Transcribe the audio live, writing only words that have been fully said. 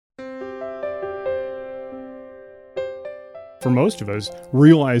For most of us,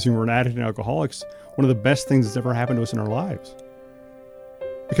 realizing we're an addict and alcoholics, one of the best things that's ever happened to us in our lives.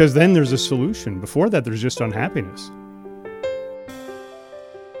 Because then there's a solution. Before that, there's just unhappiness.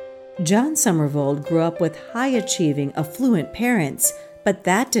 John Somervold grew up with high-achieving, affluent parents, but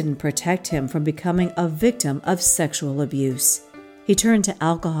that didn't protect him from becoming a victim of sexual abuse. He turned to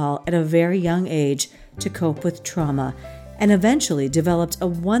alcohol at a very young age to cope with trauma and eventually developed a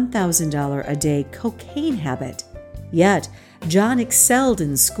 $1,000 a day cocaine habit. Yet, John excelled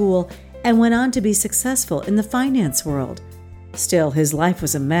in school and went on to be successful in the finance world. Still, his life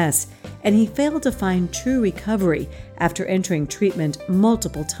was a mess, and he failed to find true recovery after entering treatment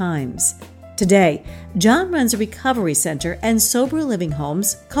multiple times. Today, John runs a recovery center and sober living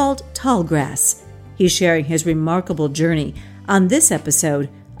homes called Tallgrass. He's sharing his remarkable journey on this episode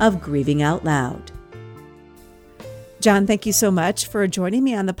of Grieving Out Loud. John, thank you so much for joining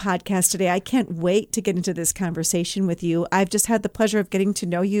me on the podcast today. I can't wait to get into this conversation with you. I've just had the pleasure of getting to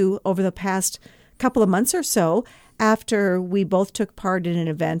know you over the past couple of months or so after we both took part in an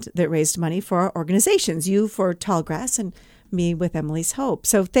event that raised money for our organizations, you for Tallgrass and me with Emily's Hope.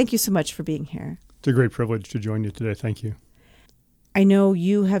 So thank you so much for being here. It's a great privilege to join you today. Thank you. I know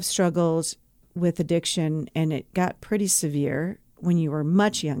you have struggled with addiction, and it got pretty severe when you were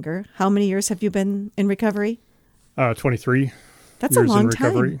much younger. How many years have you been in recovery? 23. That's a long in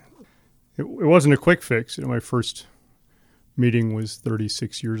recovery. time. It wasn't a quick fix. My first meeting was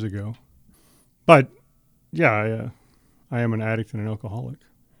 36 years ago. But yeah, I am an addict and an alcoholic.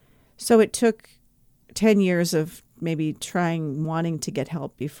 So it took 10 years of maybe wanting to get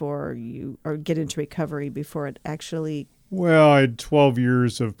help before you, or get into recovery before it actually... Well, I had 12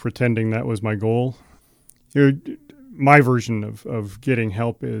 years of pretending that was my goal. My version of getting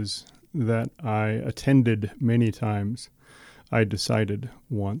help is that I attended many times. I decided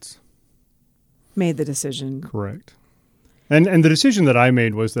once. Made the decision. Correct. And the decision that I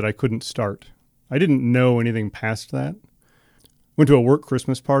made was that I couldn't start. I didn't know anything past that. Went to a work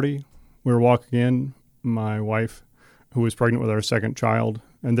Christmas party. We were walking in. My wife, who was pregnant with our second child,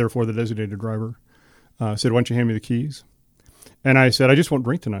 and therefore the designated driver, said, "Why don't you hand me the keys?" And I said, "I just won't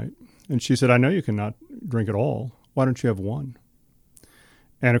drink tonight." And she said, "I know you cannot drink at all. Why don't you have one?"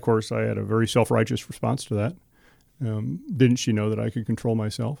 And of course, I had a very self-righteous response to that. Didn't she know that I could control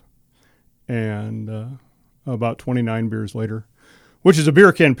myself? And about 29 beers later, which is a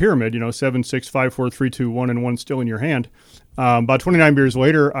beer can pyramid, 7, 6, 5, 4, 3, 2, 1, and 1 still in your hand. About 29 beers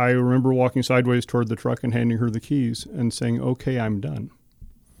later, I remember walking sideways toward the truck and handing her the keys and saying, "Okay, I'm done."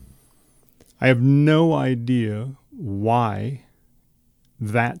 I have no idea why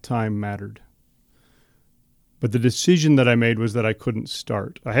that time mattered. But the decision that I made was that I couldn't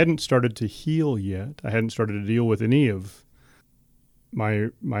start. I hadn't started to heal yet. I hadn't started to deal with any of my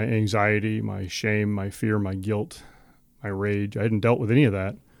anxiety, my shame, my fear, my guilt, my rage. I hadn't dealt with any of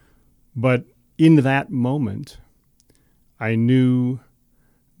that. But in that moment, I knew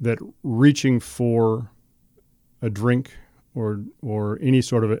that reaching for a drink or any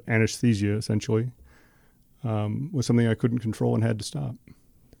sort of anesthesia, essentially, was something I couldn't control and had to stop.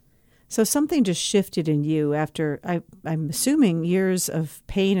 So something just shifted in you after, I'm assuming, years of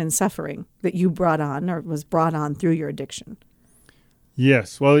pain and suffering that you brought on or was brought on through your addiction.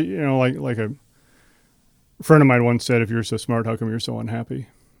 Yes. Well, like a friend of mine once said, "If you're so smart, how come you're so unhappy?"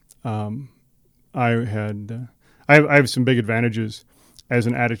 I have some big advantages as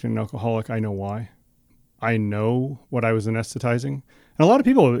an addict and an alcoholic. I know why. I know what I was anesthetizing. And a lot of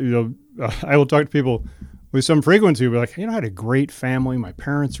people, I will talk to people with some frequency, who be like, I had a great family. My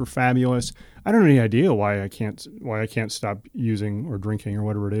parents were fabulous. I don't have any idea why I can't stop using or drinking or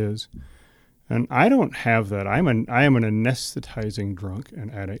whatever it is. And I don't have that. I am an anesthetizing drunk and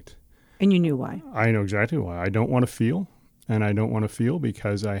addict. And you knew why. I know exactly why. I don't want to feel, and I don't want to feel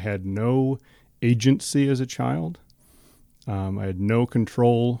because I had no agency as a child. I had no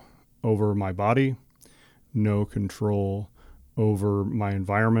control over my body, no control over my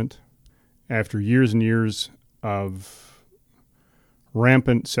environment. After years and years of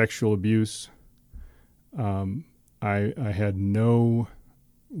rampant sexual abuse, I had no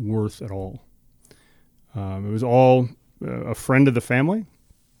worth at all. It was all a friend of the family.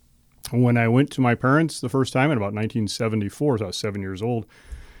 When I went to my parents the first time in about 1974, so I was 7 years old,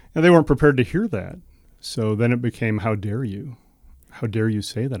 and they weren't prepared to hear that. So then it became, how dare you? How dare you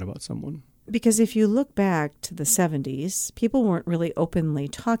say that about someone? Because if you look back to the 70s, people weren't really openly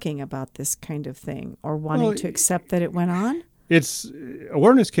talking about this kind of thing or wanting to accept that it went on.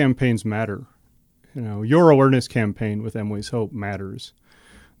 Awareness campaigns matter. Your awareness campaign with Emily's Hope matters.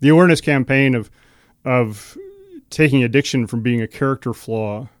 The awareness campaign of taking addiction from being a character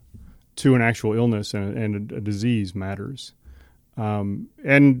flaw to an actual illness and a disease matters.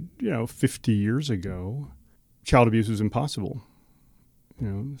 And 50 years ago, child abuse was impossible,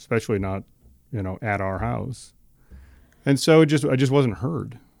 especially not, at our house. And so I just wasn't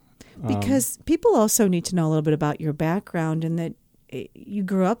heard. Because people also need to know a little bit about your background, and that you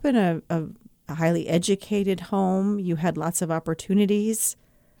grew up in a highly educated home. You had lots of opportunities.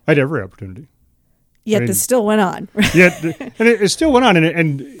 I had every opportunity. Yet this still went on. And it still went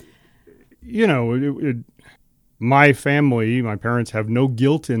on. My family, my parents have no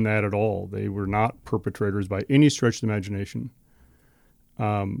guilt in that at all. They were not perpetrators by any stretch of the imagination.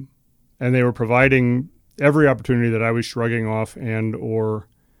 And they were providing every opportunity that I was shrugging off and or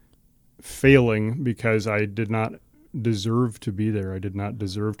failing because I did not deserve to be there. I did not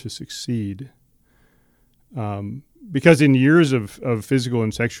deserve to succeed. Because in years of physical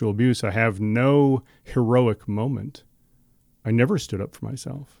and sexual abuse, I have no heroic moment. I never stood up for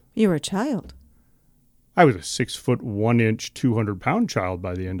myself. You were a child. I was a 6'1", 200-pound child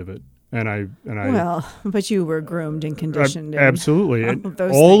by the end of it, but you were groomed and conditioned. Absolutely,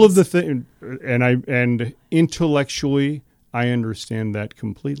 all of the things, and intellectually, I understand that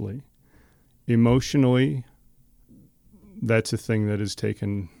completely. Emotionally, that's a thing that has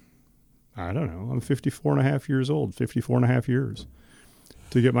taken, I don't know, I'm 54 and a half years old, 54 and a half years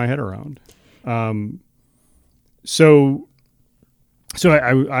to get my head around. So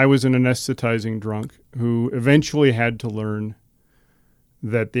I was an anesthetizing drunk who eventually had to learn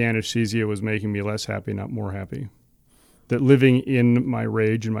that the anesthesia was making me less happy, not more happy. That living in my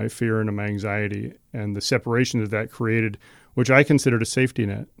rage and my fear and my anxiety and the separation that created, which I considered a safety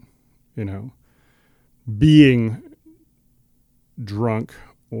net, being drunk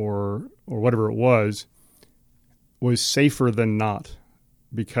or whatever it was safer than not.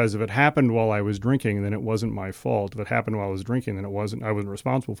 Because if it happened while I was drinking, then it wasn't my fault. If it happened while I was drinking, then I wasn't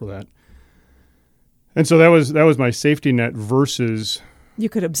responsible for that. And so that was my safety net versus... You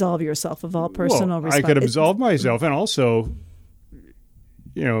could absolve yourself of all personal responsibility. I could absolve myself. And also,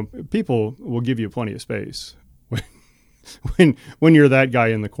 people will give you plenty of space when you're that guy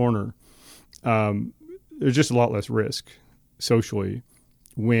in the corner. There's just a lot less risk socially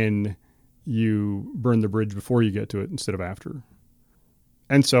when you burn the bridge before you get to it instead of after.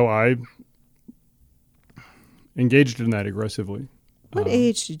 And so I engaged in that aggressively. What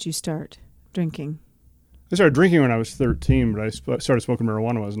age did you start drinking? I started drinking when I was 13, but I started smoking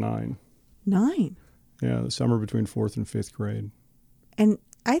marijuana when I was 9. 9? Yeah, the summer between 4th and 5th grade. And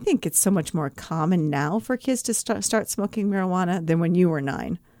I think it's so much more common now for kids to start smoking marijuana than when you were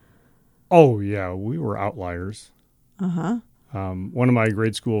 9. Oh, yeah, we were outliers. Uh-huh. One of my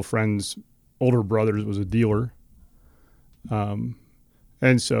grade school friends' older brothers was a dealer.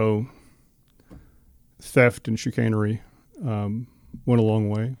 And so theft and chicanery went a long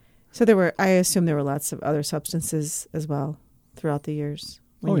way. So I assume there were lots of other substances as well throughout the years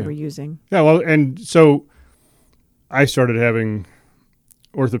when you were using. Yeah, well, and so I started having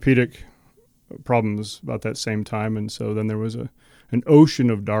orthopedic problems about that same time. And so then there was an ocean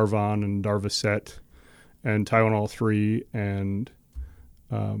of Darvon and Darvocet and Tylenol 3 and...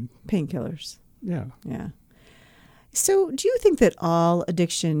 painkillers. Yeah. Yeah. So do you think that all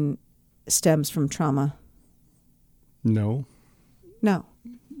addiction stems from trauma? No.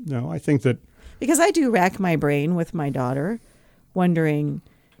 No, I think that... Because I do rack my brain with my daughter, wondering,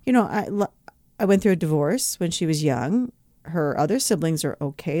 I went through a divorce when she was young. Her other siblings are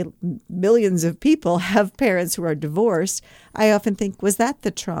okay. Millions of people have parents who are divorced. I often think, was that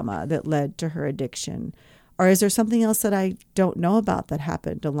the trauma that led to her addiction? Or is there something else that I don't know about that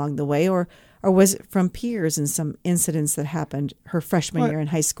happened along the way? Or was it from peers and some incidents that happened her freshman year in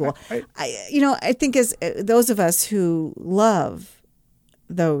high school? I think as those of us who love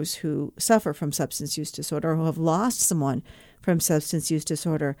those who suffer from substance use disorder or who have lost someone from substance use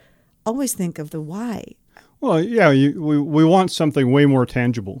disorder always think of the why. Well, yeah, we want something way more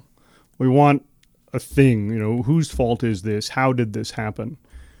tangible. We want a thing, whose fault is this? How did this happen?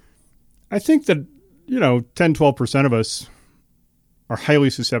 I think that, 10, 12% of us are highly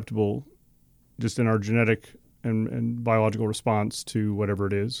susceptible just in our genetic and biological response to whatever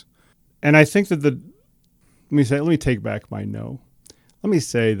it is. And I think that let me take back my no. Let me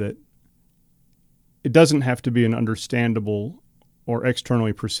say that it doesn't have to be an understandable or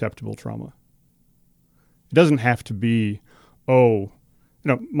externally perceptible trauma. It doesn't have to be, mine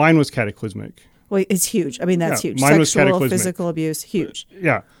was cataclysmic. Well, it's huge. I mean, that's huge. Mine was Sexual, cataclysmic. physical abuse, huge.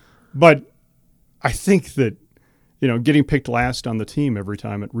 Yeah. But I think that, getting picked last on the team every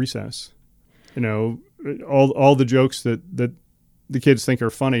time at recess, all the jokes that the kids think are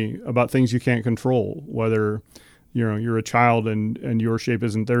funny about things you can't control, whether, you're a child and your shape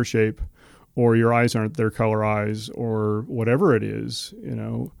isn't their shape, or your eyes aren't their color eyes, or whatever it is,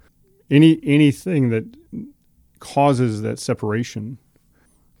 anything that causes that separation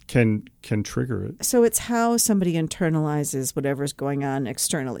can trigger it. So it's how somebody internalizes whatever's going on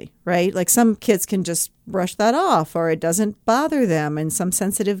externally, right? Like some kids can just brush that off, or it doesn't bother them, and some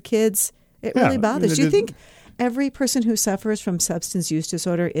sensitive kids it really bothers. Do you think every person who suffers from substance use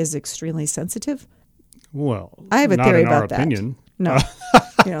disorder is extremely sensitive? Well, I have a theory about that. Opinion. No,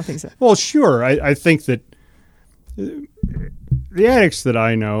 you don't think so? Well, sure. I think that the addicts that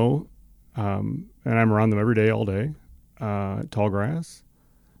I know, and I'm around them every day, all day, at Tallgrass,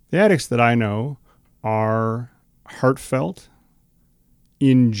 the addicts that I know are heartfelt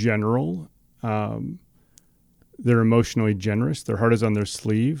in general. They're emotionally generous. Their heart is on their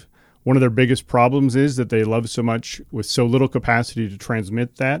sleeve. One of their biggest problems is that they love so much with so little capacity to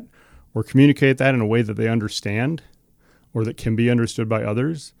transmit that or communicate that in a way that they understand or that can be understood by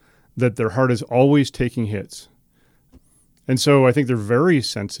others, that their heart is always taking hits. And so I think they're very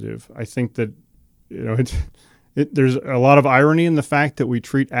sensitive. I think that, there's a lot of irony in the fact that we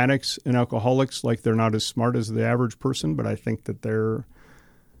treat addicts and alcoholics like they're not as smart as the average person, but I think that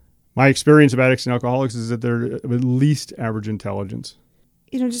my experience of addicts and alcoholics is that they're at least average intelligence.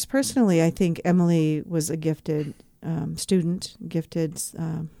 Just personally, I think Emily was a gifted student, gifted,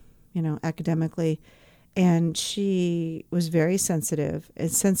 academically, and she was very sensitive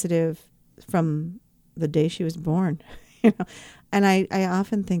from the day she was born, And I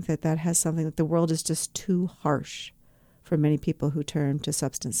often think that has something that the world is just too harsh for many people who turn to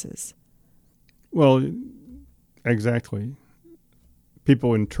substances. Well, exactly.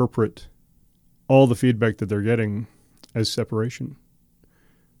 People interpret all the feedback that they're getting as separation.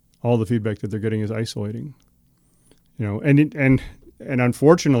 All the feedback that they're getting is isolating. And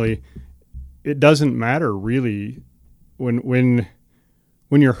unfortunately, it doesn't matter really when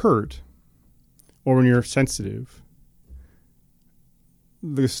you're hurt or when you're sensitive.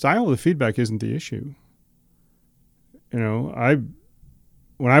 The style of the feedback isn't the issue. When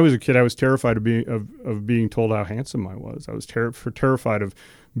I was a kid, I was terrified of being told how handsome I was. I was terrified of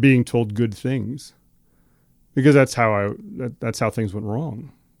being told good things, because that's how things went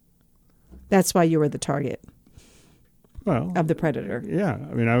wrong. That's why you were the target. Well, of the predator. Yeah,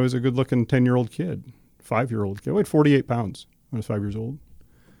 I was a good-looking 10-year-old kid, 5-year-old kid. I weighed 48 pounds when I was 5 years old,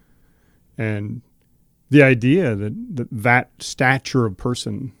 and the idea that stature of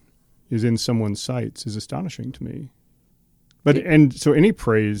person is in someone's sights is astonishing to me. So any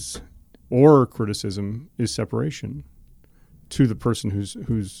praise or criticism is separation to the person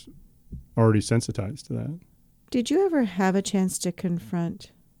who's already sensitized to that. Did you ever have a chance to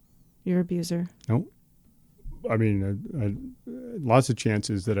confront your abuser? No. Lots of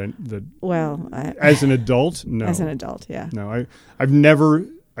chances that as an adult, no. As an adult, yeah. No, I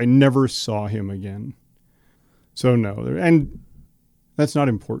never saw him again. So no, and that's not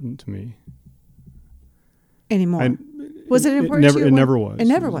important to me anymore. Was it important to you? It never was. It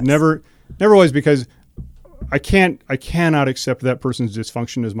never was. Never was, because I cannot accept that person's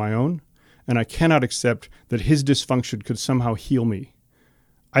dysfunction as my own, and I cannot accept that his dysfunction could somehow heal me.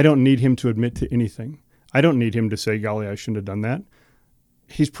 I don't need him to admit to anything. I don't need him to say, golly, I shouldn't have done that.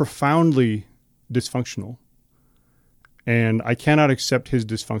 He's profoundly dysfunctional, and I cannot accept his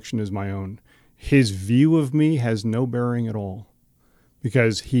dysfunction as my own. His view of me has no bearing at all,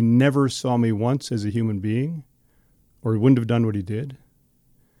 because he never saw me once as a human being, or he wouldn't have done what he did.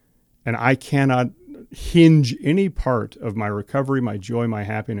 And I cannot hinge any part of my recovery, my joy, my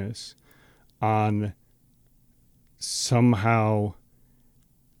happiness on somehow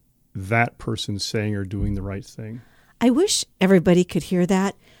that person saying or doing the right thing. I wish everybody could hear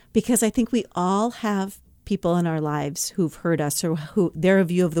that, because I think we all have people in our lives who've hurt us, or who their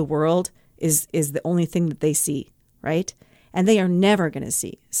view of the world is the only thing that they see, right? And they are never going to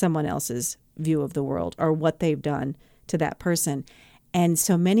see someone else's view of the world or what they've done to that person. And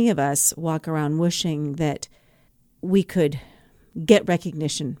so many of us walk around wishing that we could get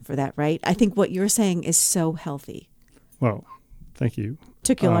recognition for that, right? I think what you're saying is so healthy. Well, thank you.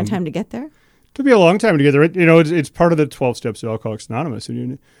 Took you a long time to get there? Took me a long time to get there. It's part of the 12 steps of Alcoholics Anonymous.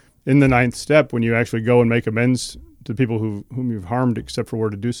 And in the 9th step, when you actually go and make amends to people whom you've harmed, except for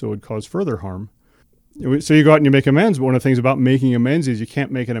where to do so would cause further harm. So you go out and you make amends, but one of the things about making amends is you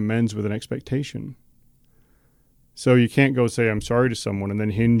can't make an amends with an expectation. So you can't go say, I'm sorry to someone, and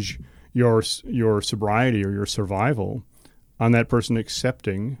then hinge your sobriety or your survival on that person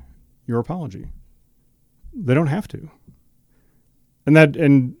accepting your apology. They don't have to. And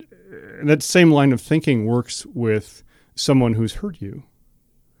that same line of thinking works with someone who's hurt you.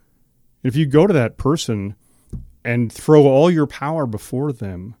 If you go to that person and throw all your power before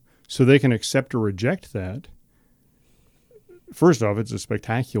them so they can accept or reject that, first off, it's a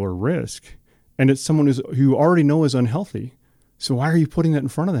spectacular risk, and it's someone who you already know is unhealthy. So why are you putting that in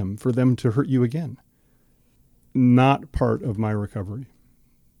front of them for them to hurt you again? Not part of my recovery.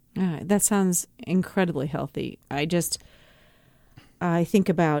 That sounds incredibly healthy. I think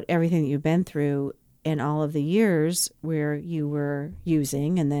about everything that you've been through in all of the years where you were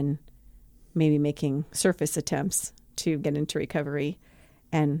using and then maybe making surface attempts to get into recovery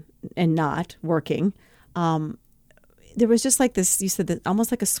and not working. There was just like this, you said that almost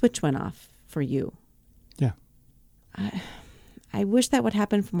like a switch went off for you. Yeah. I wish that would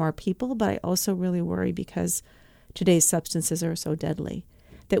happen for more people, but I also really worry because today's substances are so deadly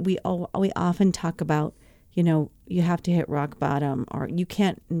that we often talk about, you have to hit rock bottom, or you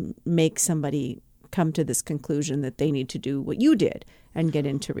can't make somebody come to this conclusion that they need to do what you did and get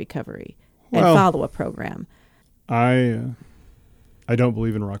into recovery and follow a program. I don't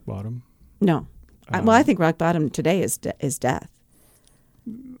believe in rock bottom. No. I think rock bottom today is death.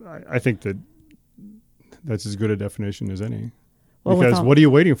 I think that's as good a definition as any. Well, because what are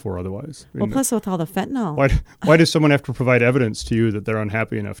you waiting for otherwise? Well, plus with all the fentanyl. Why does someone have to provide evidence to you that they're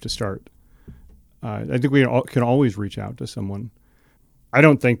unhappy enough to start? I think we can always reach out to someone. I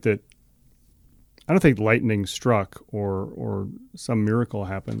don't think lightning struck or some miracle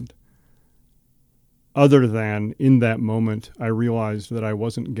happened. Other than in that moment, I realized that I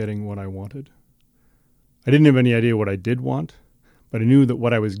wasn't getting what I wanted. I didn't have any idea what I did want, but I knew that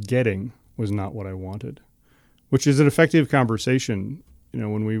what I was getting was not what I wanted, which is an effective conversation.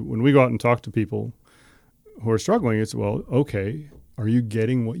 When we go out and talk to people who are struggling, it's, well, okay, are you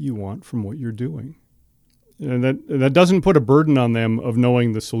getting what you want from what you're doing? And that doesn't put a burden on them of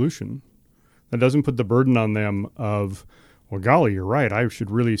knowing the solution. That doesn't put the burden on them of, well, golly, you're right, I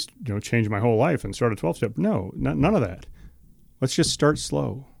should really change my whole life and start a 12-step. No, none of that. Let's just start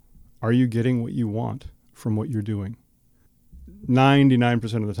slow. Are you getting what you want from what you're doing? 99%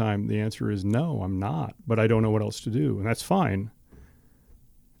 of the time, the answer is no, I'm not, but I don't know what else to do, and that's fine.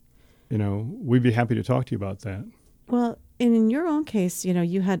 We'd be happy to talk to you about that. Well, in your own case,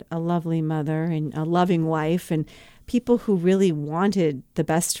 you had a lovely mother and a loving wife and people who really wanted the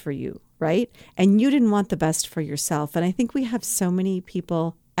best for you, right? And you didn't want the best for yourself. And I think we have so many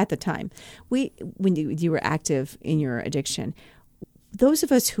people at the time, when you were active in your addiction, those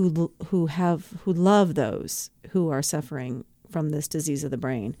of us who love those who are suffering from this disease of the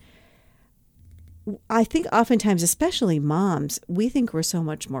brain, I think oftentimes, especially moms, we think we're so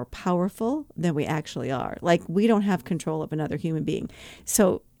much more powerful than we actually are. Like we don't have control of another human being.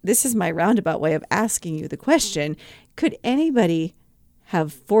 So this is my roundabout way of asking you the question, could anybody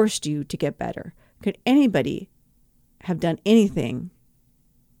have forced you to get better? Could anybody have done anything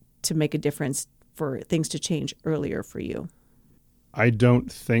to make a difference for things to change earlier for you? I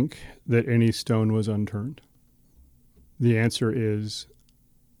don't think that any stone was unturned. The answer is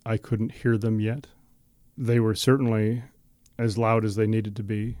I couldn't hear them yet. They were certainly as loud as they needed to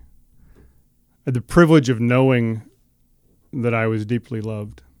be. I had the privilege of knowing that I was deeply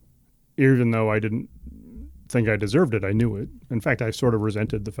loved. Even though I didn't think I deserved it, I knew it. In fact, I sort of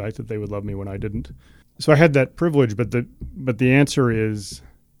resented the fact that they would love me when I didn't. So I had that privilege, but the answer is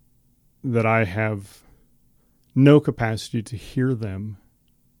that I have no capacity to hear them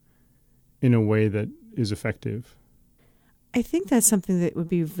in a way that is effective. I think that's something that would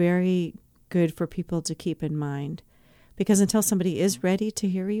be very good for people to keep in mind, because until somebody is ready to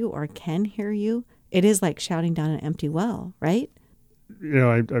hear you or can hear you, it is like shouting down an empty well, right?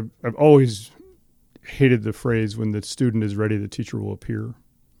 I've always hated the phrase, when the student is ready, the teacher will appear.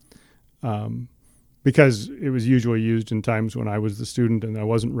 Because it was usually used in times when I was the student and I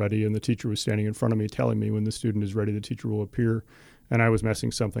wasn't ready, and the teacher was standing in front of me telling me, when the student is ready, the teacher will appear, and I was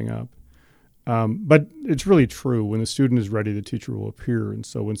messing something up. But it's really true. When the student is ready, the teacher will appear. And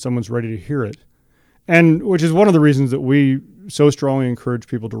so when someone's ready to hear it, and which is one of the reasons that we so strongly encourage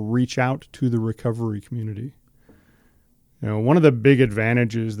people to reach out to the recovery community. One of the big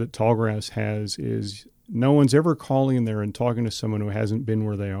advantages that Tallgrass has is no one's ever calling in there and talking to someone who hasn't been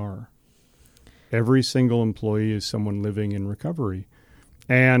where they are. Every single employee is someone living in recovery.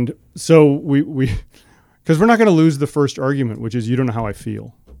 And so we because we're not going to lose the first argument, which is, you don't know how I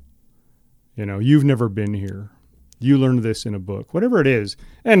feel. You've never been here. You learned this in a book, whatever it is.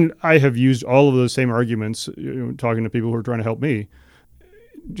 And I have used all of those same arguments, talking to people who are trying to help me.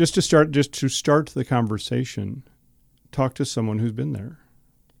 Just to start the conversation, talk to someone who's been there,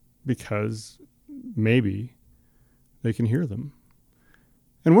 because maybe they can hear them.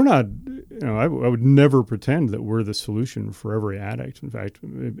 And we're not, I would never pretend that we're the solution for every addict. In fact,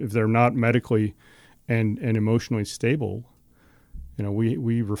 if they're not medically and emotionally stable,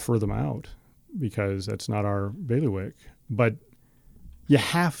 we refer them out because that's not our bailiwick. But you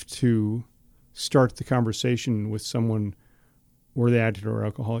have to start the conversation with someone where the addict or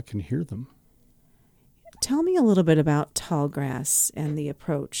alcoholic can hear them. Tell me a little bit about Tallgrass and the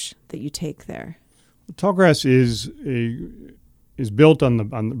approach that you take there. Tallgrass is built on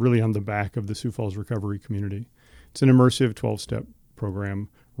the back of the Sioux Falls recovery community. It's an immersive 12-step program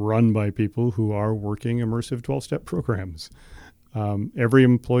run by people who are working immersive 12-step programs. Every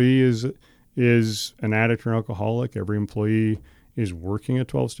employee is an addict or alcoholic. Every employee is working a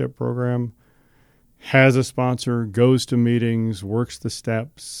 12-step program, has a sponsor, goes to meetings, works the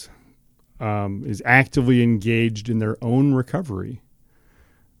steps, is actively engaged in their own recovery.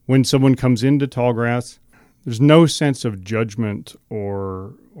 When someone comes into Tallgrass, there's no sense of judgment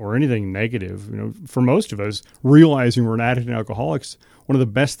or anything negative. For most of us, realizing we're an addict and alcoholics, one of the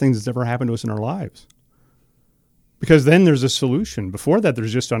best things that's ever happened to us in our lives. Because then there's a solution. Before that,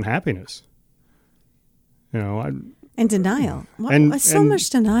 there's just unhappiness. And denial. So and much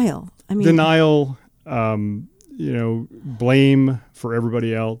denial. Denial, blame for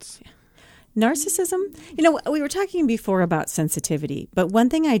everybody else. Narcissism. We were talking before about sensitivity, but one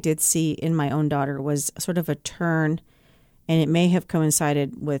thing I did see in my own daughter was sort of a turn, and it may have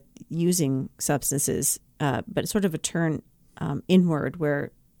coincided with using substances, but sort of a turn inward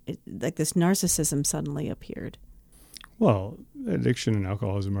where this narcissism suddenly appeared. Well, addiction and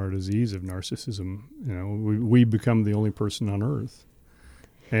alcoholism are a disease of narcissism. We become the only person on earth,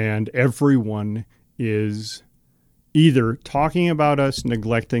 and everyone is either talking about us,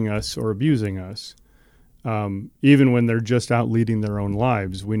 neglecting us, or abusing us. Even when they're just out leading their own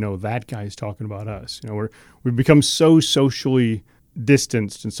lives, we know that guy's talking about us. We've become so socially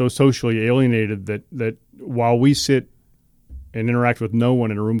distanced and so socially alienated that while we sit and interact with no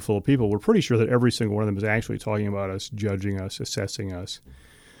one in a room full of people, we're pretty sure that every single one of them is actually talking about us, judging us, assessing us,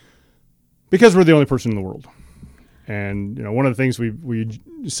 because we're the only person in the world. And one of the things we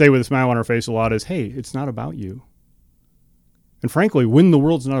say with a smile on our face a lot is, "Hey, it's not about you." And frankly, when the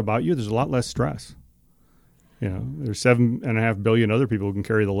world's not about you, there's a lot less stress. There's 7.5 billion other people who can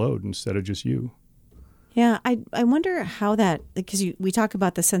carry the load instead of just you. Yeah, I wonder how that, because we talk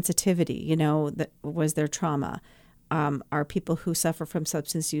about the sensitivity, that was their trauma. Are people who suffer from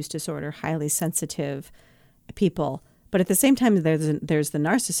substance use disorder highly sensitive people? But at the same time, there's the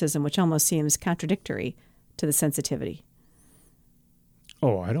narcissism, which almost seems contradictory to the sensitivity.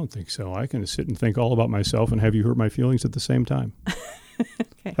 Oh, I don't think so. I can sit and think all about myself and have you hurt my feelings at the same time.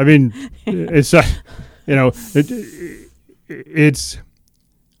 Okay. It's it's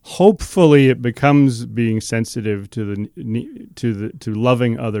hopefully it becomes being sensitive to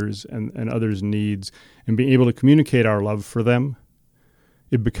loving others and others' needs and being able to communicate our love for them.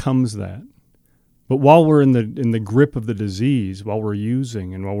 It becomes that. But while we're in the grip of the disease, while we're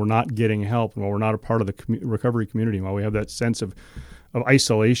using and while we're not getting help and while we're not a part of the recovery community, while we have that sense of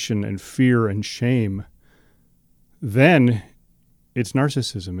isolation and fear and shame, then it's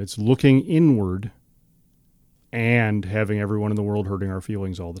narcissism. It's looking inward and having everyone in the world hurting our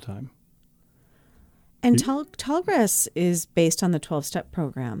feelings all the time. And Tallgrass is based on the 12-step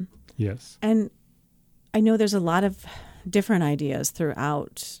program. Yes. And I know there's a lot of different ideas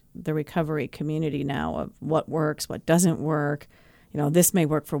throughout the recovery community now of what works, what doesn't work. This may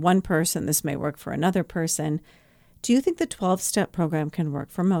work for one person, this may work for another person. Do you think the 12-step program can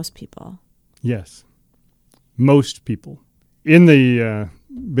work for most people? Yes. Most people. In the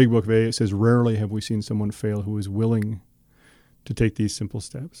Big Book of AA, it says, rarely have we seen someone fail who is willing to take these simple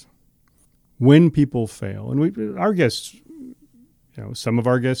steps. When people fail, and our guests, some of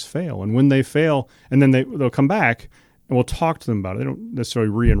our guests fail, and when they fail, and then they'll come back, and we'll talk to them about it. They don't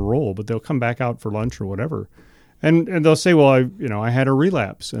necessarily re-enroll, but they'll come back out for lunch or whatever. And they'll say, well, I had a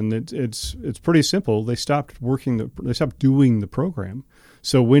relapse, and it's pretty simple. They stopped doing the program.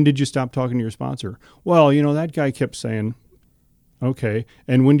 So when did you stop talking to your sponsor? Well, that guy kept saying, okay.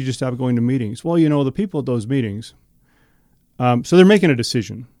 And when did you stop going to meetings? Well, the people at those meetings. So they're making a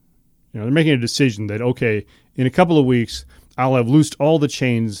decision. They're making a decision that, okay, in a couple of weeks, I'll have loosed all the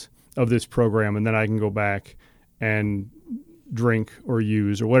chains of this program, and then I can go back and drink or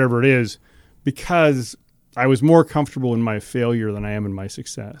use or whatever it is, because I was more comfortable in my failure than I am in my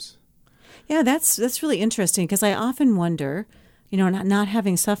success. Yeah, that's really interesting, because I often wonder, not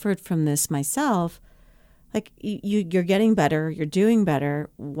having suffered from this myself, like you're getting better, you're doing better.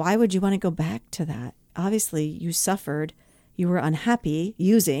 Why would you want to go back to that? Obviously, you suffered, you were unhappy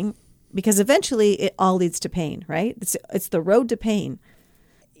using, because eventually it all leads to pain, right? It's the road to pain.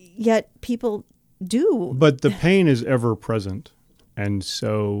 Yet people do. But the pain is ever present. And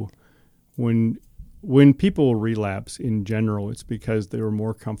so when when people relapse in general, it's because they were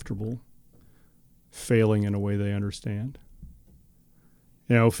more comfortable failing in a way they understand.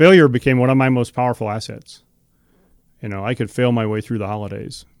 Failure became one of my most powerful assets. I could fail my way through the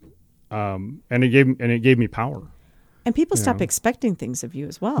holidays, and it gave me power. And people stop expecting things of you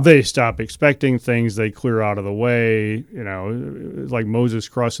as well. They stop expecting things. They clear out of the way. Like Moses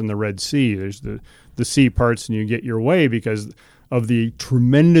crossing the Red Sea. There's the sea parts, and you get your way because of the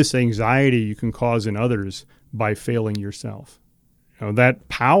tremendous anxiety you can cause in others by failing yourself. That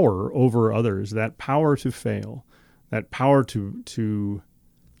power over others, that power to fail, that power to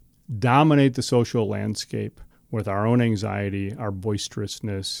dominate the social landscape with our own anxiety, our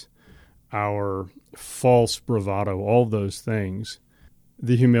boisterousness, our false bravado, all those things.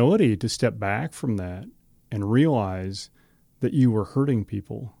 The humility to step back from that and realize that you were hurting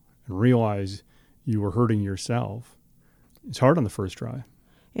people and realize you were hurting yourself. It's hard on the first try.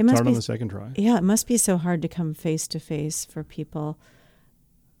 It's hard on the second try. Yeah, it must be so hard to come face to face for people,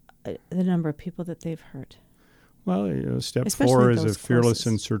 the number of people that they've hurt. Well, step Especially 4 is a those fearless closest.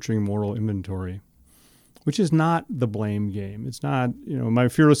 and searching moral inventory, which is not the blame game. It's not, my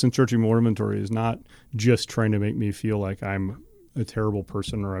fearless and searching moral inventory is not just trying to make me feel like I'm a terrible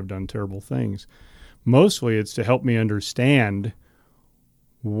person or I've done terrible things. Mostly it's to help me understand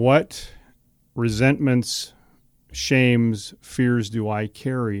what resentments, shames, fears do I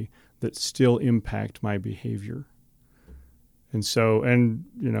carry that still impact my behavior. And so,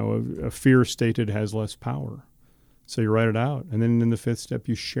 a fear stated has less power. So you write it out. And then in the 5th step,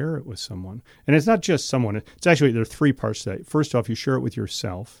 you share it with someone. And it's not just someone. It's actually, there are 3 parts to that. First off, you share it with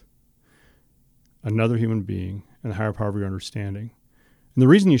yourself, another human being, and the higher power of your understanding. And the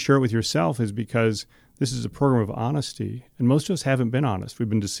reason you share it with yourself is because this is a program of honesty. And most of us haven't been honest. We've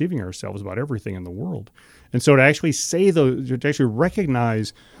been deceiving ourselves about everything in the world. And so to actually say those, to actually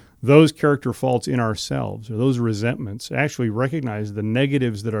recognize those character faults in ourselves or those resentments, actually recognize the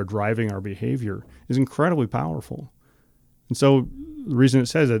negatives that are driving our behavior is incredibly powerful. And so the reason it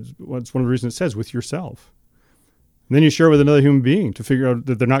says that, it's one of the reasons it says with yourself. And then you share with another human being to figure out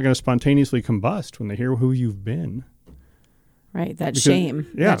that they're not going to spontaneously combust when they hear who you've been. Right, Because, shame.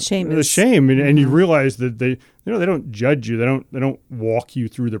 Yeah, that shame the is shame, and you realize that they don't judge you. They don't walk you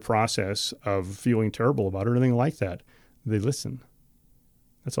through the process of feeling terrible about it or anything like that. They listen.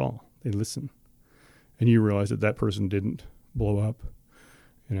 That's all. They listen, and you realize that person didn't blow up.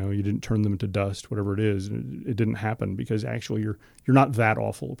 You didn't turn them into dust, whatever it is. It didn't happen because actually you're not that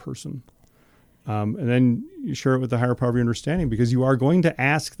awful a person. And then you share it with the higher power of your understanding because you are going to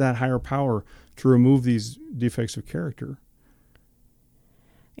ask that higher power to remove these defects of character.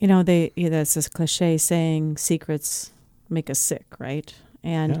 There's this cliche saying, secrets make us sick, right?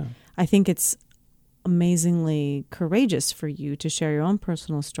 And I think it's amazingly courageous for you to share your own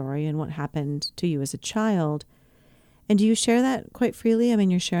personal story and what happened to you as a child. And do you share that quite freely? I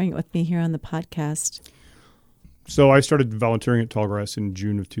mean, you're sharing it with me here on the podcast. So I started volunteering at Tallgrass in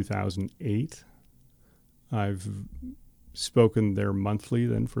June of 2008. I've spoken there monthly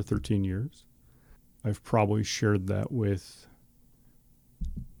then for 13 years. I've probably shared that with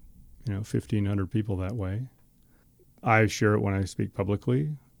 1,500 people that way. I share it when I speak publicly.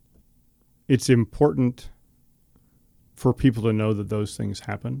 It's important for people to know that those things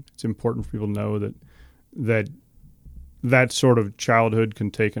happen. It's important for people to know that sort of childhood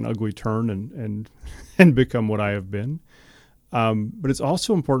can take an ugly turn and become what I have been. But it's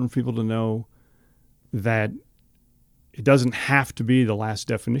also important for people to know that it doesn't have to be the last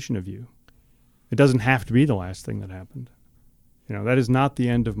definition of you. It doesn't have to be the last thing that happened. That is not the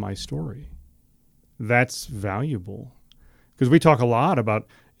end of my story. That's valuable. Because we talk a lot about,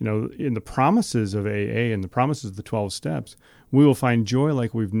 in the promises of AA and the promises of the 12 steps, we will find joy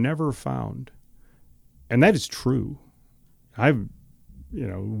like we've never found. And that is true. I haven't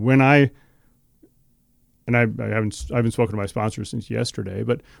spoken to my sponsor since yesterday,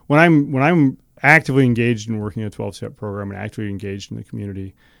 but when I'm actively engaged in working a 12-step program and actively engaged in the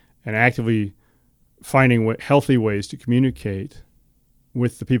community and actively finding healthy ways to communicate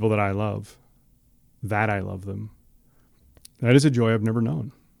with the people that I love them, that is a joy I've never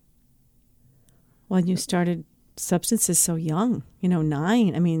known. Well, you started substances so young,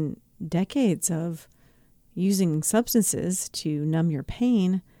 9. I mean, decades of using substances to numb your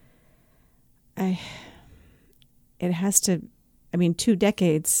pain. It has to, 2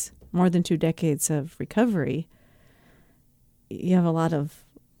 decades, more than 2 decades of recovery. You have a lot of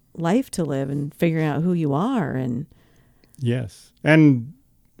life to live and figuring out who you are. And yes. And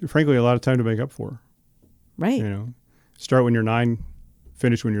frankly, a lot of time to make up for. Right. Start when you're 9,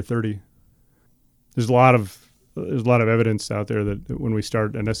 finish when you're 30. There's a lot of there's a lot of evidence out there that when we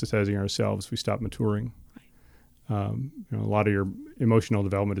start anesthetizing ourselves, we stop maturing. A lot of your emotional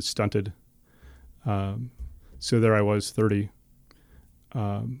development is stunted. So there I was, 30,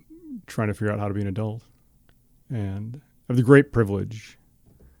 trying to figure out how to be an adult. And I have the great privilege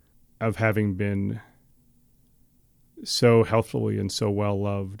of having been so healthfully and so well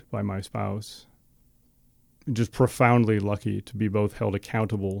loved by my spouse. Just profoundly lucky to be both held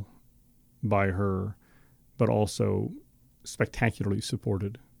accountable by her, but also spectacularly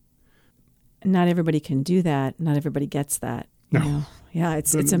supported. Not everybody can do that. Not everybody gets that. No. know? Yeah,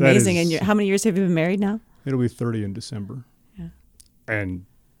 it's amazing. And how many years have you been married now? It'll be 30 in December. Yeah. And,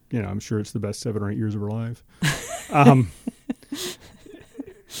 I'm sure it's the best 7 or 8 years of our life.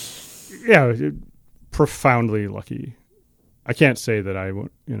 Profoundly lucky. I can't say that I,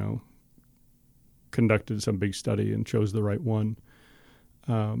 conducted some big study and chose the right one.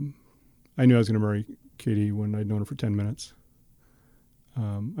 I knew I was going to marry Katie when I'd known her for 10 minutes. I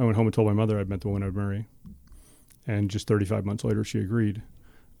went home and told my mother I'd met the one I'd marry. And just 35 months later, she agreed.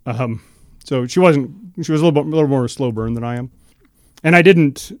 So she was a little more slow burn than I am. And I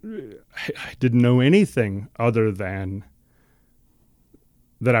didn't know anything other than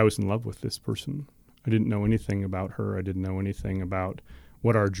that I was in love with this person. I didn't know anything about her. I didn't know anything about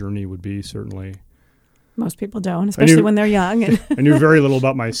what our journey would be, certainly. Most people don't, especially when they're young. I knew very little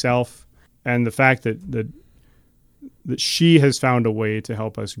about myself. And the fact that she has found a way to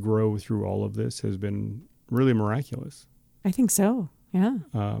help us grow through all of this has been really miraculous. I think so, yeah.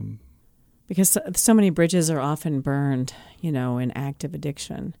 Because so many bridges are often burned, in active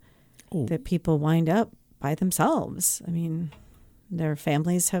addiction, that people wind up by themselves. I mean, their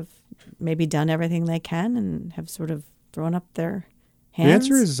families have maybe done everything they can and have sort of thrown up their hands.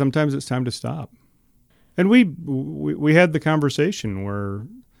 The answer is sometimes it's time to stop. And we had the conversation where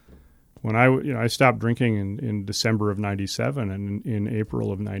when I stopped drinking in December of 97, and in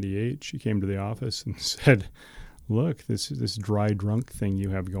April of 98, she came to the office and said, look, this dry drunk thing you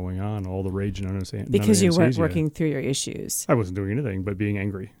have going on, all the rage and anesthesia. Because you weren't working through your issues. I wasn't doing anything but being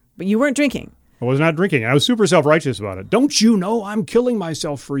angry. But you weren't drinking. I was not drinking. I was super self-righteous about it. Don't you know I'm killing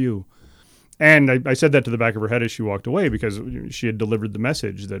myself for you? And I said that to the back of her head as she walked away, because she had delivered the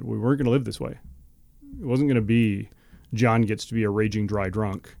message that we weren't going to live this way. It wasn't going to be John gets to be a raging dry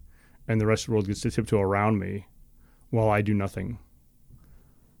drunk and the rest of the world gets to tiptoe around me while I do nothing.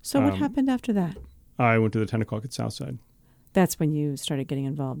 So what happened after that? I went to the 10 o'clock at Southside. That's when you started getting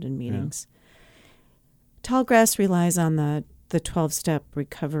involved in meetings. Yeah. Tallgrass relies on the 12-step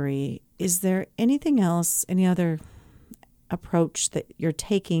recovery. Is there anything else, any other approach that you're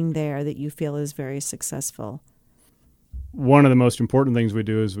taking there that you feel is very successful? One of the most important things we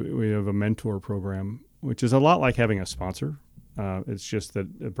do is we have a mentor program, which is a lot like having a sponsor. It's just that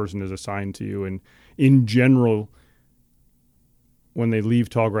a person is assigned to you. And in general, when they leave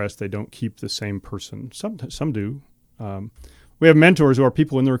Tallgrass, they don't keep the same person. Some do. We have mentors who are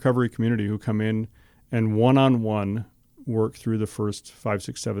people in the recovery community who come in and one-on-one work through the first 5,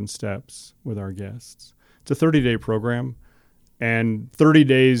 6, 7 steps with our guests. It's a 30-day program, and 30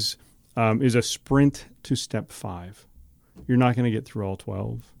 days is a sprint to step 5. You're not going to get through all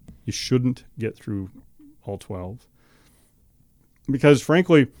 12. You shouldn't get through all 12. Because,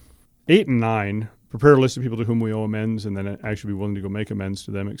 frankly, 8 and 9, prepare a list of people to whom we owe amends and then actually be willing to go make amends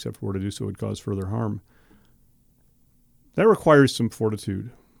to them, except for to do so would cause further harm. That requires some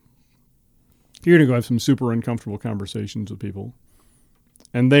fortitude. You're going to go have some super uncomfortable conversations with people,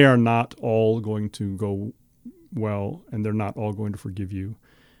 and they are not all going to go well, and they're not all going to forgive you.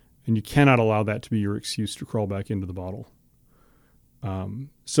 And you cannot allow that to be your excuse to crawl back into the bottle.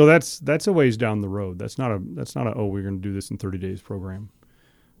 So that's a ways down the road. That's not a we're going to do this in 30 days program.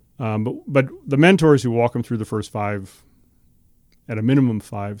 But the mentors who walk them through the first 5, at a minimum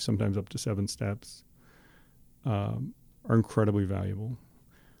 5, sometimes up to 7 steps, are incredibly valuable.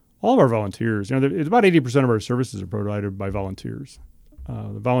 All of our volunteers, it's about 80% of our services are provided by volunteers.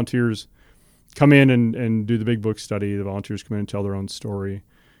 The volunteers come in and do the big book study. The volunteers come in and tell their own story.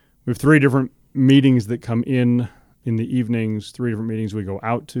 We have 3 different meetings that come in the evenings, 3 different meetings we go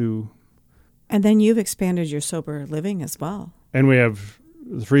out to. And then you've expanded your sober living as well. And we have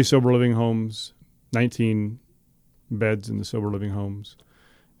 3 sober living homes, 19 beds in the sober living homes.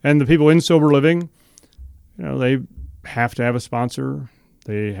 And the people in sober living, they have to have a sponsor.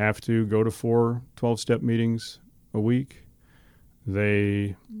 They have to go to 4 12-step meetings a week.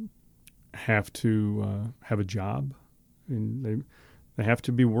 They have to have a job. And they have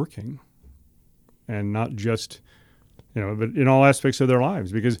to be working, and not just, but in all aspects of their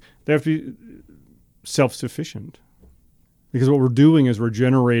lives, because they have to be self-sufficient. Because what we're doing is we're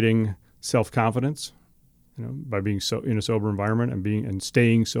generating self-confidence by being in a sober environment and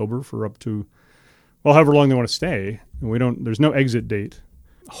staying sober for up to, well, however long they want to stay. And there's no exit date.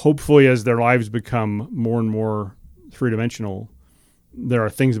 Hopefully, as their lives become more and more three-dimensional, there are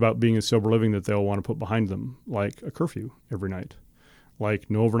things about being in sober living that they'll want to put behind them, like a curfew every night, like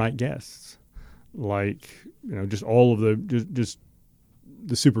no overnight guests, like, just all of just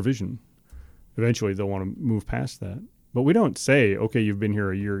the supervision. Eventually, they'll want to move past that. But we don't say, okay, you've been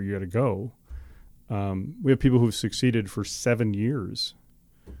here a year, you got to go. We have people who've succeeded for 7 years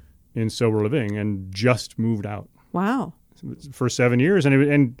in sober living and just moved out. Wow. For 7 years.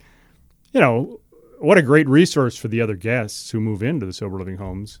 And what a great resource for the other guests who move into the sober living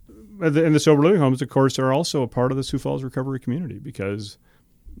homes. And the sober living homes, of course, are also a part of the Sioux Falls recovery community, because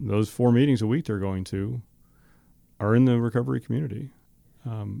those 4 meetings a week they're going to are in the recovery community.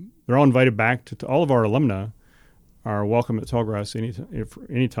 They're all invited back to all of our alumni are welcome at Tallgrass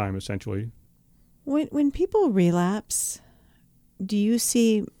anytime, essentially. When people relapse, do you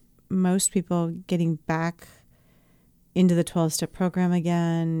see most people getting back into the 12-step program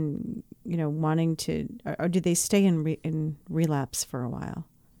again, wanting to, or do they stay in relapse for a while?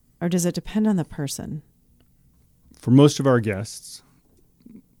 Or does it depend on the person? For most of our guests,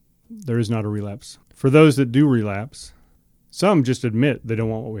 there is not a relapse. For those that do relapse, some just admit they don't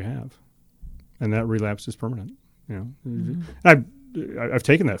want what we have, and that relapse is permanent. Mm-hmm. I've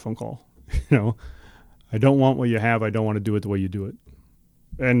taken that phone call. I don't want what you have. I don't want to do it the way you do it.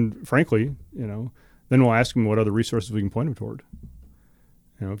 And frankly, then we'll ask them what other resources we can point them toward.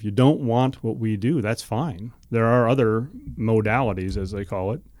 If you don't want what we do, that's fine. There are other modalities, as they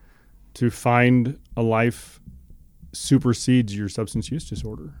call it, to find a life supersedes your substance use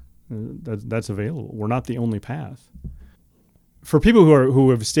disorder. That's available. We're not the only path. For people who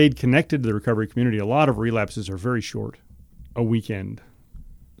have stayed connected to the recovery community, a lot of relapses are very short, a weekend,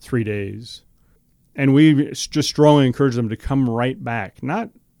 3 days. And we just strongly encourage them to come right back, not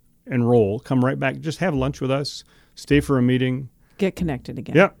enroll, come right back, just have lunch with us, stay for a meeting. Get connected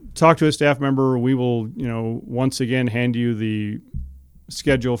again. Yep. Talk to a staff member. We will, once again hand you the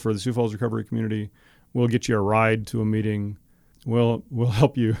schedule for the Sioux Falls recovery community. We'll get you a ride to a meeting. We'll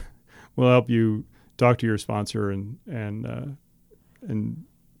help you. We'll help you talk to your sponsor and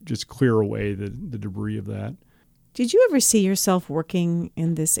just clear away the debris of that. Did you ever see yourself working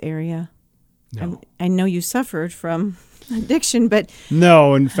in this area? No. I know you suffered from addiction, but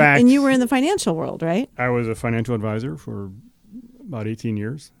no, in fact, and you were in the financial world, right? I was a financial advisor for about 18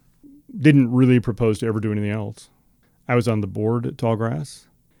 years. Didn't really propose to ever do anything else. I was on the board at Tallgrass,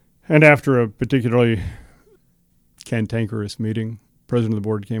 and after a particularly cantankerous meeting, the president of the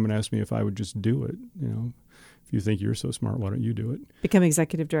board came and asked me if I would just do it. If you think you're so smart, why don't you do it? Become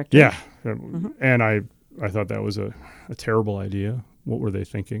executive director. Yeah, and I thought that was a terrible idea. What were they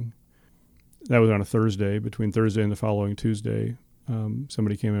thinking? That was on a Thursday. Between Thursday and the following Tuesday,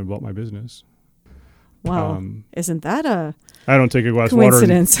 somebody came in and bought my business. Wow. Isn't that a I don't take a glass of water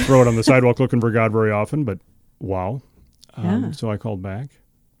and throw it on the sidewalk looking for God very often, but wow. So I called back.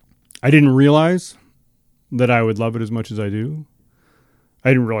 I didn't realize that I would love it as much as I do. I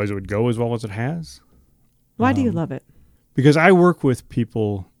didn't realize it would go as well as it has. Why do you love it? Because I work with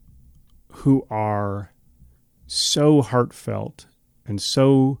people who are so heartfelt and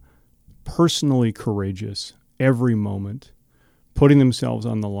so personally courageous every moment, putting themselves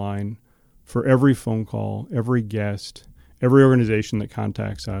on the line for every phone call, every guest, every organization that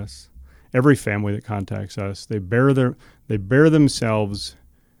contacts us, every family that contacts us. They bear themselves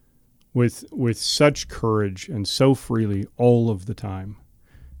with such courage and so freely all of the time.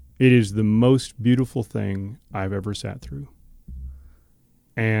 It is the most beautiful thing I've ever sat through.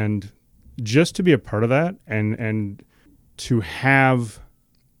 And just to be a part of that and to have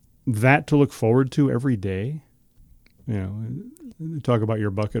that to look forward to every day, talk about your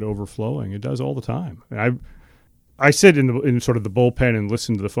bucket overflowing. It does all the time. I sit in sort of the bullpen and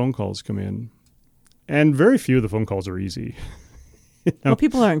listen to the phone calls come in, and very few of the phone calls are easy. Well,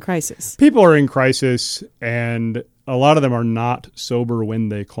 people are in crisis. People are in crisis, and a lot of them are not sober when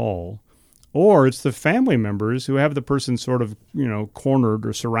they call. Or it's the family members who have the person sort of, cornered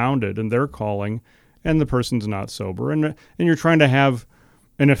or surrounded, and they're calling, and the person's not sober. And you're trying to have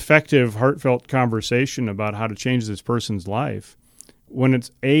an effective, heartfelt conversation about how to change this person's life when it's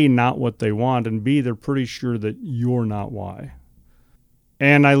A, not what they want, and B, they're pretty sure that you're not why.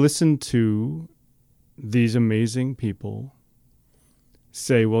 And I listen to these amazing people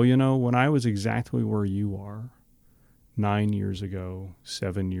say, well, when I was exactly where you are 9 years ago,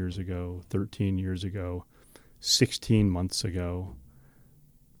 7 years ago, 13 years ago, 16 months ago,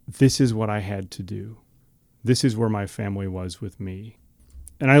 this is what I had to do. This is where my family was with me.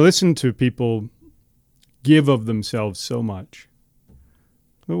 And I listen to people give of themselves so much.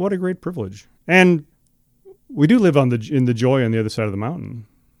 But what a great privilege. And we do live in the joy on the other side of the mountain.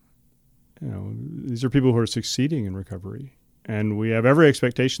 These are people who are succeeding in recovery, and we have every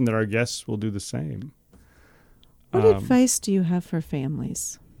expectation that our guests will do the same. What advice do you have for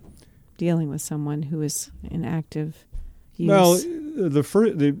families dealing with someone who is in active use? Well,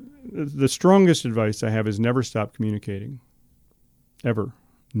 the strongest advice I have is never stop communicating. Ever.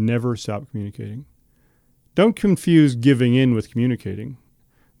 Never stop communicating. Don't confuse giving in with communicating.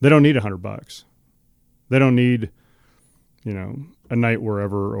 They don't need $100. They don't need, a night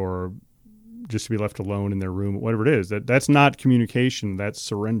wherever or just to be left alone in their room, whatever it is. That's not communication. That's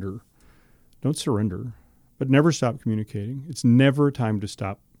surrender. Don't surrender, but never stop communicating. It's never time to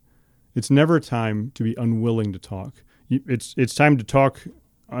stop. It's never time to be unwilling to talk. It's time to talk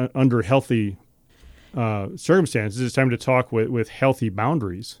under healthy circumstances. It's time to talk with healthy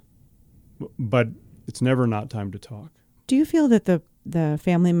boundaries, but it's never not time to talk. Do you feel that the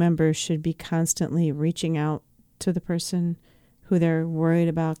family members should be constantly reaching out to the person who they're worried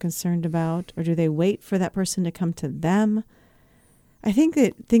about, concerned about, or do they wait for that person to come to them? I think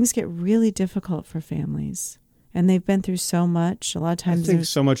that things get really difficult for families, and they've been through so much. A lot of times I think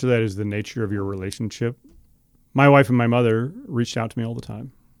so much of that is the nature of your relationship. My wife and my mother reached out to me all the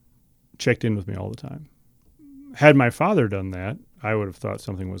time, checked in with me all the time. Had my father done that, I would have thought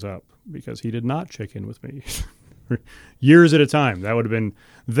something was up because he did not check in with me years at a time. That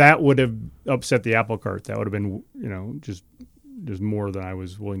would have upset the apple cart. That would have been, just more than I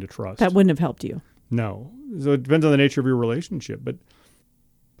was willing to trust. That wouldn't have helped you. No. So it depends on the nature of your relationship. But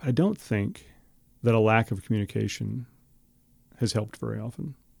I don't think that a lack of communication has helped very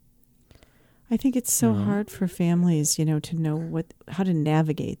often. I think it's so hard for families, to know how to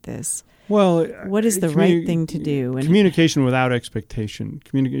navigate this. Well, what is the right thing to do? And communication without expectation.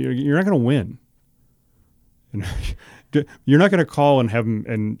 You're not going to win. You're not going to call and have them,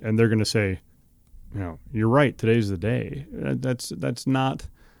 and they're going to say, you're right. Today's the day. That's not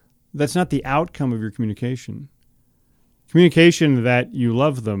the outcome of your communication. Communication that you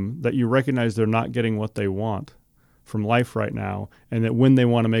love them, that you recognize they're not getting what they want from life right now, and that when they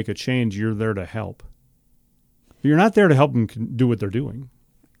want to make a change, you're there to help. You're not there to help them do what they're doing.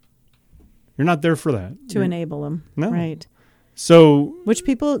 You're not there for that. To enable them. No. Right. So, which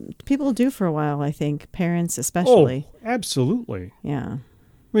people do for a while, I think, parents especially. Oh, absolutely. Yeah. I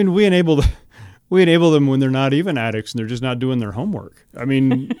mean, we enable them when they're not even addicts and they're just not doing their homework. I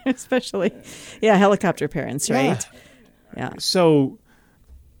mean, especially, helicopter parents, right? Yeah. So,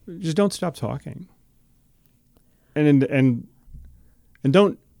 just don't stop talking, and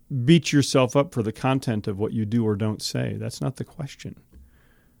don't beat yourself up for the content of what you do or don't say. That's not the question.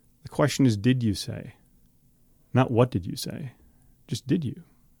 The question is, did you say? Not what did you say? Just did you?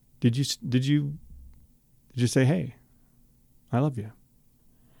 Did you say, hey, I love you?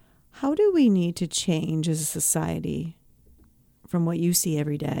 How do we need to change as a society from what you see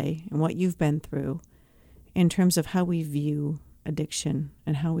every day and what you've been through in terms of how we view addiction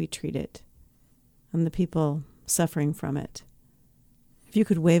and how we treat it and the people suffering from it? If you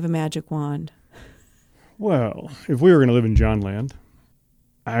could wave a magic wand. Well, if we were going to live in Johnland,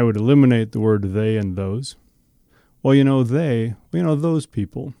 I would eliminate the word they and those. Well, they, those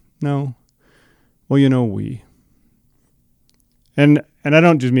people. No. Well, we. And I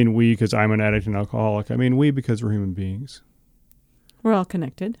don't just mean we because I'm an addict and alcoholic. I mean we because we're human beings. We're all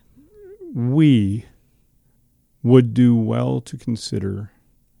connected. We would do well to consider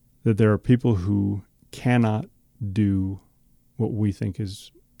that there are people who cannot do what we think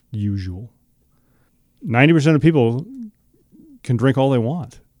is usual. 90% of people can drink all they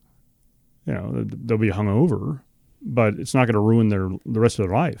want. They'll be hungover, but it's not going to ruin the rest of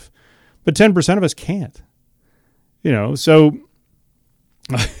their life. But 10% of us can't. So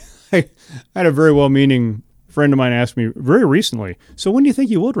I had a very well-meaning friend of mine ask me very recently, so when do you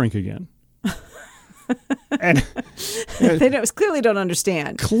think you will drink again? And they clearly don't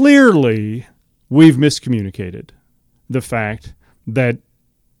understand. Clearly, we've miscommunicated the fact that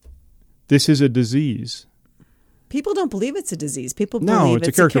this is a disease. People don't believe it's a disease. People believe it's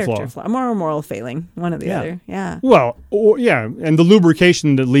a character flaw. Or a moral failing, one or the other. Yeah. Well, and the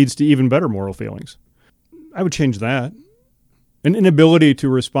lubrication that leads to even better moral failings. I would change that. An inability to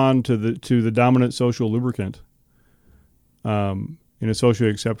respond to the dominant social lubricant in a socially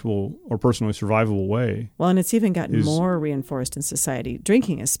acceptable or personally survivable way. Well, and it's even gotten more reinforced in society,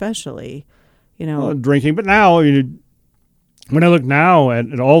 drinking especially. Drinking, but now when I look now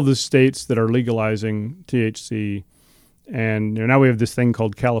at all the states that are legalizing THC, and now we have this thing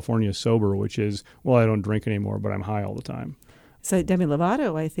called California Sober, which is, well, I don't drink anymore, but I'm high all the time. So Demi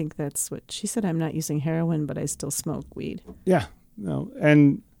Lovato, I think that's what she said. I'm not using heroin, but I still smoke weed. Yeah, no,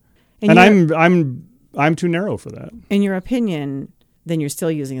 and I'm too narrow for that. In your opinion, then you're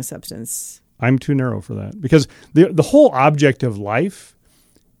still using a substance. I'm too narrow for that because the whole object of life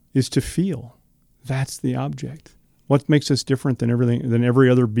is to feel. That's the object. What makes us different than every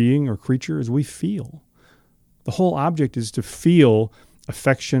other being or creature is we feel. The whole object is to feel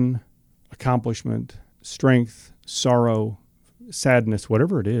affection, accomplishment, strength, sorrow, sadness,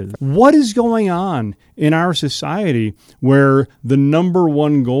 whatever it is. What is going on in our society where the number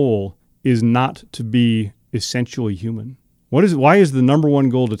one goal is not to be essentially human? Why is the number one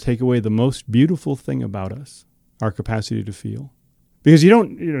goal to take away the most beautiful thing about us, our capacity to feel? Because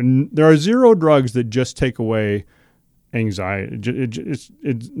there are zero drugs that just take away anxiety.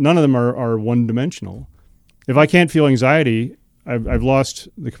 None of them are one-dimensional. If I can't feel anxiety, I've lost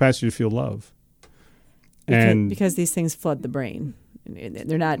the capacity to feel love. Because these things flood the brain.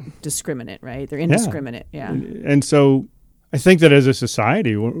 They're not discriminate, right? They're indiscriminate, yeah. And so I think that as a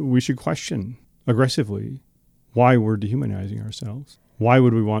society, we should question aggressively why we're dehumanizing ourselves. Why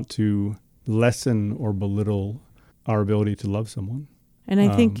would we want to lessen or belittle our ability to love someone? And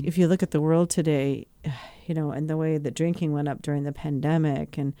I think if you look at the world today, and the way that drinking went up during the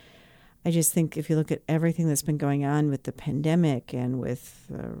pandemic, and I just think if you look at everything that's been going on with the pandemic and with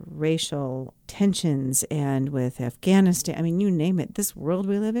racial tensions and with Afghanistan, I mean, you name it, this world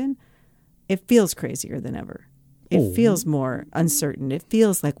we live in, it feels crazier than ever. It feels more uncertain. It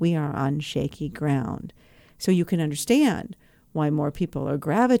feels like we are on shaky ground. So you can understand why more people are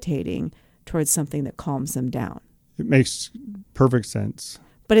gravitating towards something that calms them down. It makes perfect sense.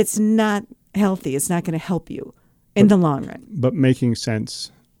 But it's not healthy. It's not going to help you in the long run. But making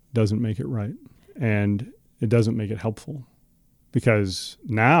sense doesn't make it right. And it doesn't make it helpful. Because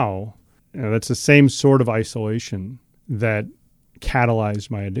now, that's the same sort of isolation that catalyzed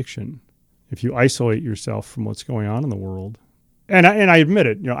my addiction. If you isolate yourself from what's going on in the world, and I admit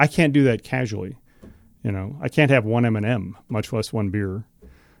it, I can't do that casually. I can't have one M&M, much less one beer.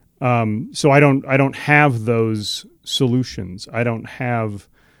 So I don't have those solutions. I don't have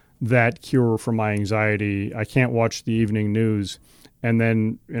that cure for my anxiety. I can't watch the evening news and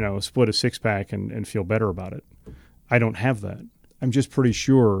then, split a six-pack and feel better about it. I don't have that. I'm just pretty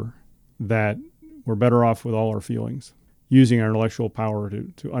sure that we're better off with all our feelings, using our intellectual power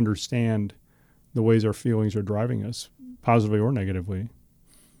to understand the ways our feelings are driving us, positively or negatively,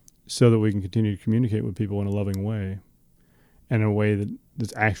 so that we can continue to communicate with people in a loving way and in a way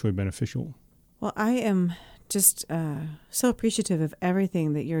that's actually beneficial. Well, I am just so appreciative of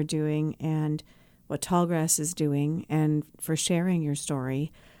everything that you're doing and what Tallgrass is doing, and for sharing your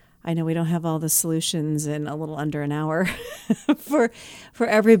story. I know we don't have all the solutions in a little under an hour for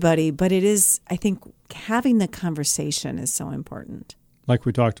everybody, but it is, I think, having the conversation is so important. Like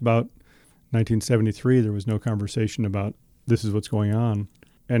we talked about, 1973, there was no conversation about this is what's going on.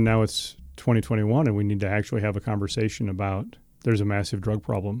 And now it's 2021, and we need to actually have a conversation about there's a massive drug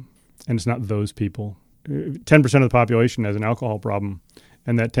problem, and it's not those people. 10% of the population has an alcohol problem,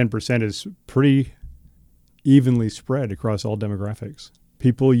 and that 10% is pretty evenly spread across all demographics.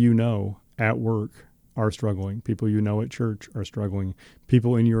 People at work are struggling. People at church are struggling.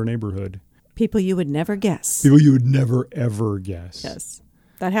 People in your neighborhood. People you would never guess. People you would never, ever guess. Yes.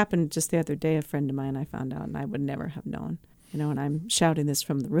 That happened just the other day. A friend of mine I found out, and I would never have known. And I'm shouting this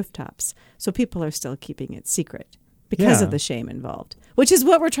from the rooftops. So people are still keeping it secret because of the shame involved, which is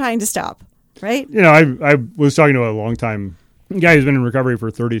what we're trying to stop, right? I was talking to a long-time guy who's been in recovery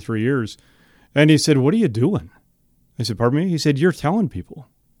for 33 years, and he said, "What are you doing?" I said, "Pardon me?" He said, "You're telling people."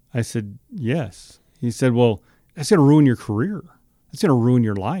 I said, "Yes." He said, "Well, that's going to ruin your career. That's going to ruin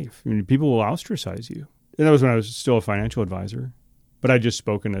your life. I mean, people will ostracize you." And that was when I was still a financial advisor, but I'd just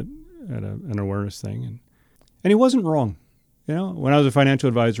spoken at an awareness thing, and he wasn't wrong. When I was a financial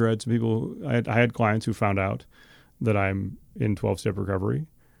advisor, I had some people. I had clients who found out that I'm in 12-step recovery,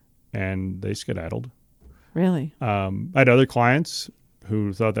 and they skedaddled. Really? I had other clients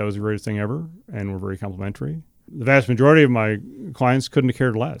who thought that was the greatest thing ever and were very complimentary. The vast majority of my clients couldn't have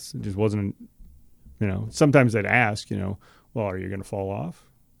cared less. It just wasn't, sometimes they'd ask, well, are you going to fall off?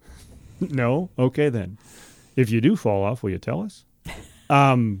 No? Okay, then. If you do fall off, will you tell us?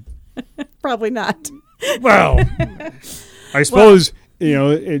 Probably not. Well, I suppose,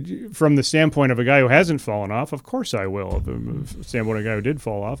 from the standpoint of a guy who hasn't fallen off, of course I will. From the standpoint of a guy who did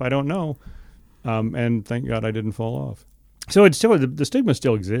fall off, I don't know. And thank God I didn't fall off. So it's still, the stigma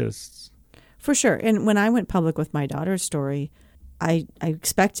still exists. For sure. And when I went public with my daughter's story, I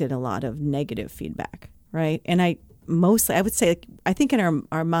expected a lot of negative feedback, right? And I would say, I think in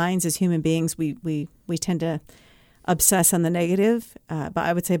our minds as human beings, we tend to obsess on the negative, but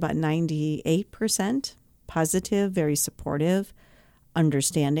I would say about 98% positive, very supportive,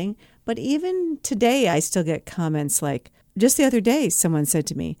 understanding. But even today, I still get comments like, just the other day, someone said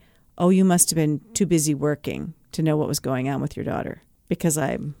to me, "Oh, you must have been too busy working to know what was going on with your daughter," because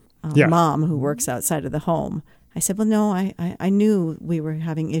I'm a mom who works outside of the home. I said, well, no, I knew we were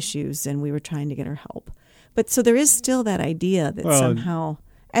having issues and we were trying to get her help. But so there is still that idea that somehow,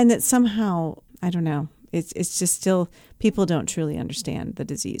 I don't know, it's just still, people don't truly understand the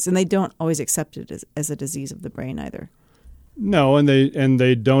disease. And they don't always accept it as a disease of the brain either. No, and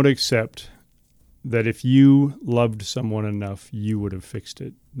they don't accept that if you loved someone enough, you would have fixed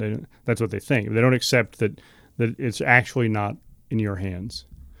it. That's what they think. They don't accept that it's actually not in your hands.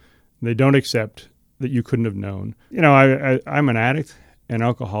 They don't accept that you couldn't have known. You know, I'm an addict, an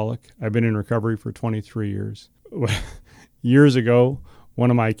alcoholic. I've been in recovery for 23 years. Years ago, one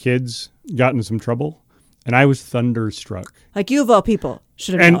of my kids got in some trouble, and I was thunderstruck. Like you of all people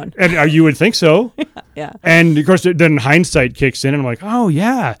should have known. And you would think so. Yeah. And of course, then hindsight kicks in, and I'm like, oh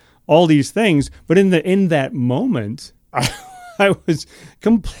yeah, all these things. But in that moment, I was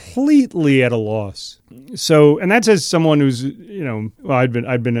completely at a loss. So, and that's as someone who's, I'd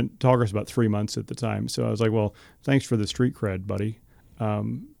been at Tallgrass about 3 months at the time. So I was like, well, thanks for the street cred, buddy.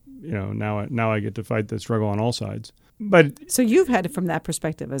 Now I get to fight the struggle on all sides. But so you've had it from that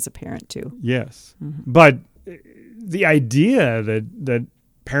perspective as a parent too. Yes. Mm-hmm. But the idea that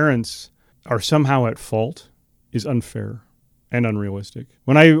parents are somehow at fault is unfair and unrealistic.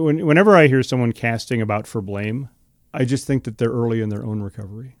 Whenever I hear someone casting about for blame, I just think that they're early in their own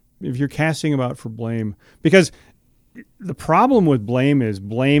recovery. If you're casting about for blame, because the problem with blame is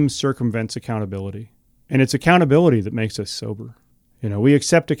blame circumvents accountability. And it's accountability that makes us sober. We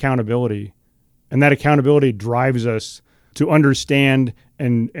accept accountability, and that accountability drives us to understand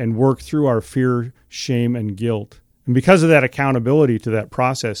and work through our fear, shame, and guilt. And because of that accountability to that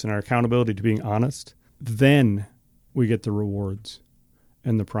process and our accountability to being honest, then we get the rewards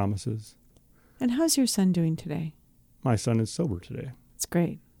and the promises. And how's your son doing today? My son is sober today. That's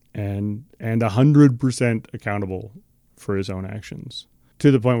great. And 100% accountable for his own actions,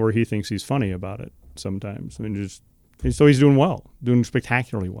 to the point where he thinks he's funny about it sometimes. So he's doing well, doing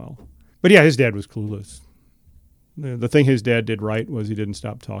spectacularly well. But yeah, his dad was clueless. The thing his dad did right was he didn't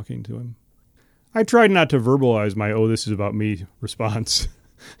stop talking to him. I tried not to verbalize my "oh, this is about me" response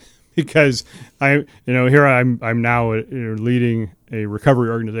because here I'm now leading a recovery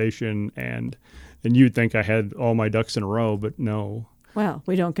organization, and you'd think I had all my ducks in a row, but no. Well,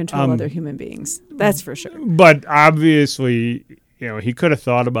 we don't control other human beings. That's for sure. But obviously, he could have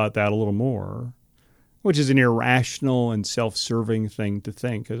thought about that a little more, which is an irrational and self-serving thing to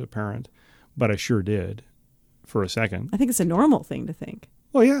think as a parent. But I sure did for a second. I think it's a normal thing to think.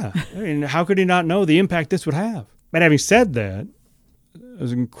 Well, yeah. I mean, how could he not know the impact this would have? But having said that, I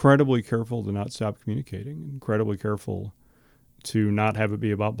was incredibly careful to not stop communicating, incredibly careful to not have it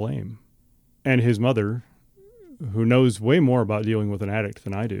be about blame. And his mother, who knows way more about dealing with an addict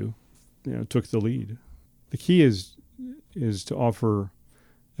than I do, took the lead. The key is to offer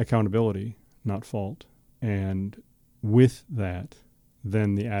accountability, not fault. And with that,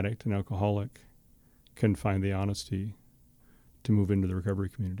 then the addict and alcoholic can find the honesty to move into the recovery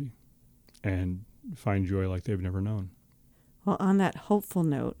community and find joy like they've never known. Well, on that hopeful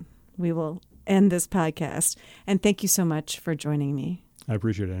note, we will end this podcast. And thank you so much for joining me. I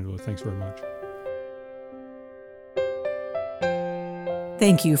appreciate it, Angela. Thanks very much.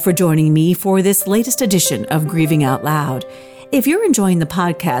 Thank you for joining me for this latest edition of Grieving Out Loud. If you're enjoying the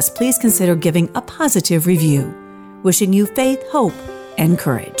podcast, please consider giving a positive review. Wishing you faith, hope, and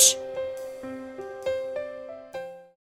courage.